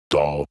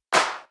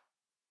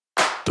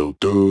do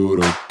do do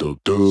do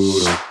do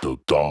do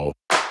do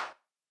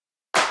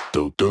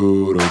do do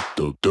do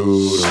do do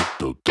do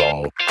do do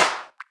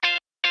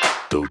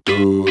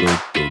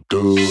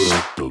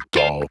do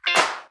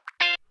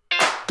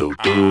do do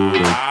do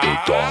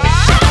do.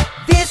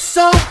 This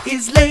song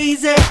is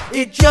lazy,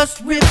 it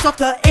just rips off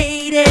the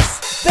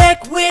 80s.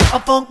 Back when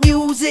our funk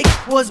music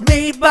was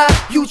made by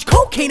huge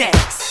cocaine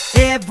addicts.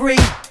 Every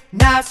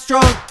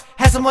nostril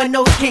has some white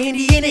nose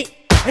candy in it,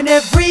 and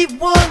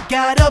everyone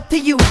got up to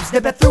use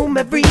the bathroom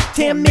every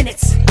 10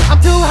 minutes.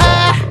 I'm too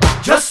high,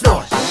 just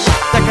snort.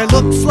 That guy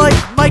looks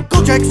like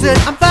Michael Jackson.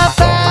 I'm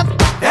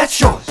 5'5", that's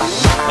short.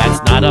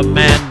 That's not a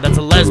man, that's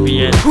a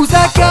lesbian. Who's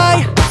that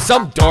guy?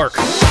 Some dork.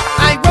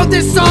 I wrote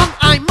this song,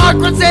 I'm Mark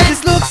Ronson.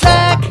 This looks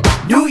like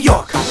New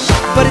York,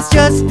 but it's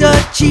just a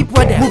cheap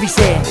rundown. Movie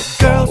said,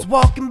 girls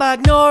walking by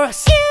ignore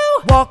us.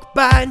 Walk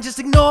by and just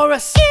ignore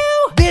us.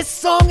 This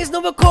song is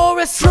no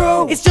chorus.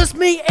 True. It's just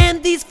me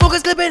and these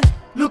focus clipping,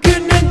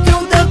 looking into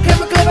the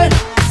camera clipping.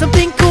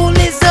 Something cool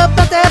is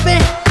about to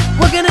happen.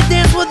 We're gonna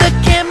dance with the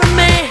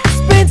cameraman.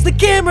 Spins the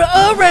camera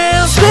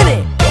around. Spin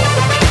it.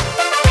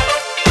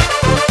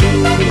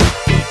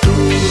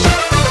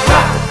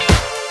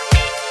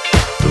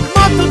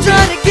 Marco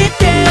trying to get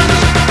down.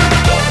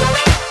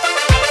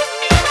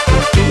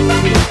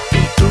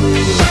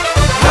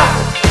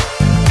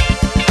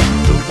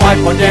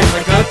 White boy dance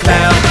like a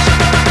clown.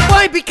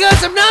 Why?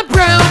 Because I'm not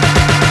brown.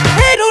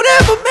 Hey, don't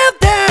ever melt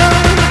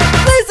down.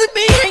 Please let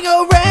me hang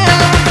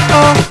around.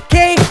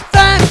 Okay,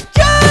 fine,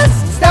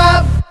 just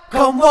stop.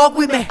 Come walk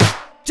with me.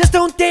 Just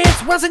don't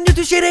dance, Ronson, you're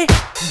too shitty.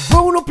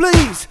 Bruno,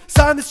 please,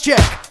 sign this check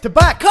to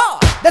buy a car,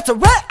 that's a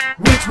wreck.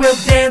 Which will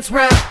dance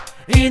round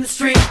in the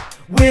street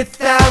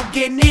without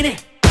getting in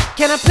it.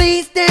 Can I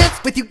please dance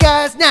with you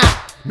guys now?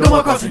 No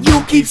more crossing,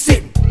 you keep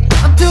sitting.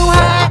 I'm too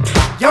hot,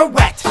 you're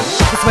wet.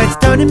 The sweat's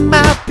turning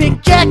my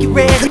pink jacket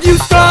red. Could you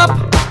stop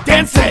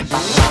dancing?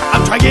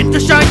 I'm trying to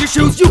shine your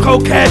shoes, you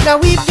cokehead. Now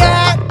we've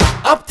got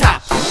up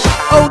top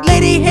old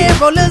lady hair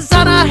rollers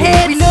on our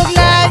head. We look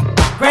like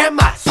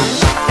grandmas,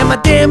 and my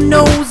damn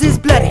nose is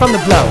bloody from the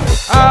blow.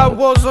 I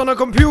was on a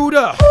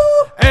computer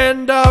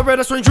and I read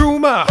a strange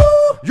rumor.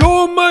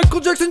 You're Michael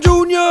Jackson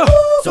Jr.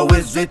 So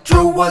is it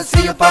true, was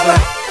he a father?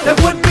 That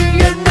would be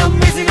an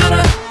amazing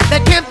honor.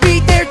 That can't be,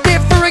 they're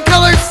different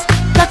colors.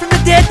 Back from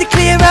the dead to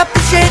clear up the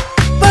shit.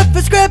 But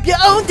for scrap your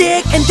own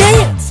dick and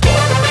dance.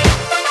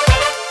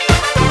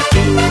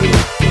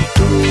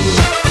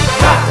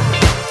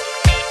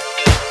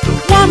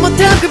 One more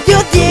time, grab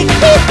your dick.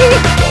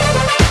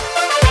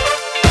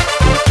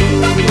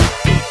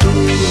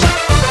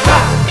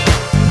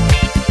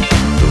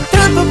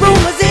 Time for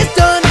rumors is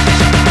done.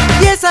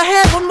 Yes, I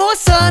have one more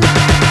son,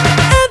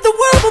 and the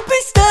world will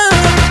be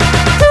stunned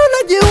to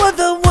learn you are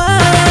the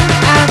one.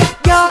 I'm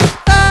your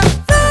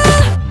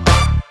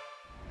father.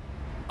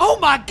 Oh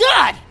my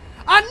God!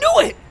 I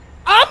knew it!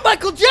 I'm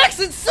Michael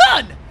Jackson's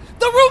son!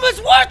 The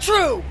rumors were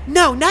true!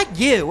 No, not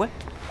you.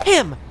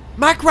 Him,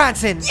 Mark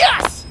Ronson.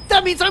 Yes!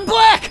 That means I'm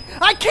black!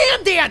 I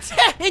can dance!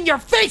 In your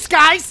face,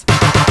 guys!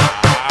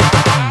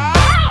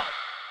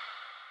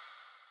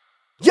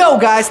 Yo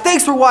guys,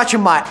 thanks for watching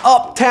my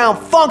Uptown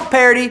Funk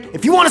parody.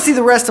 If you want to see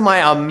the rest of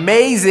my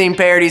amazing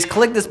parodies,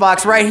 click this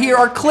box right here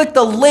or click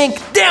the link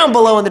down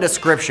below in the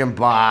description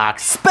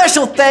box.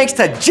 Special thanks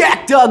to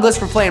Jack Douglas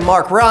for playing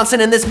Mark Ronson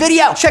in this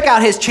video. Check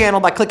out his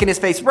channel by clicking his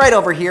face right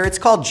over here. It's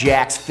called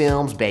Jack's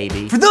Films,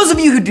 baby. For those of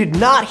you who did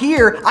not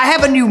hear, I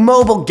have a new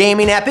mobile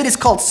gaming app. It is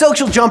called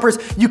Social Jumpers.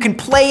 You can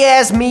play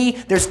as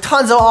me. There's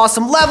tons of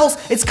awesome levels.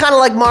 It's kind of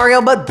like Mario,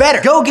 but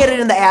better. Go get it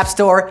in the App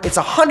Store. It's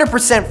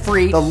 100%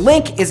 free. The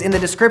link is in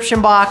the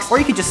description box, or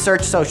you could just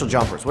search Social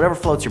Jumpers, whatever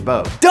floats your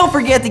boat. Don't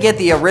forget to get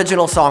the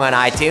original song on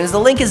iTunes. The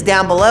link is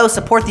down below.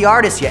 Support the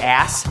artist, you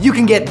ass. You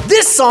can get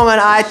this song on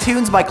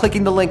iTunes by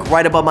clicking the link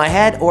right above my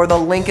head or the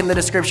link in the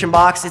description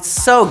box. It's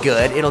so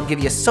good. It'll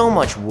give you so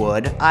much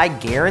wood. I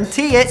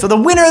guarantee it. So the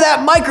winner of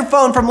that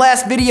microphone from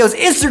last video's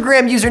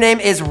Instagram username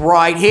is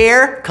right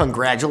here.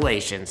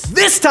 Congratulations.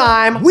 This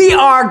time, we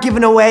are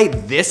giving away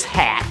this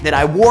hat that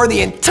I wore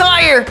the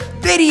entire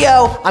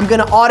video. I'm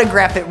gonna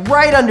autograph it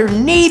right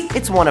underneath.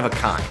 It's one of a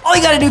kind. All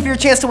you gotta do for your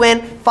chance to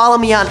win, follow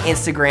me on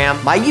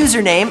Instagram. My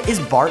username is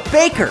Bart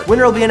Baker.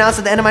 Winner will be announced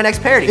at the end of my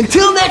next parody.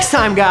 Until next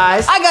time,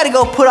 guys, I gotta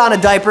go put on a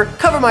diaper,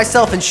 cover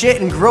myself in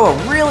shit, and grow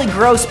a really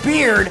gross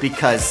beard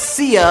because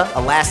Sia,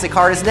 Elastic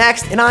Heart, is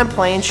next, and I'm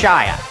playing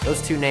Shia.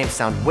 Those two names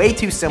sound way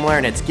too similar,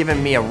 and it's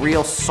giving me a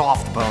real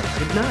soft boner.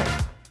 Good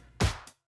night.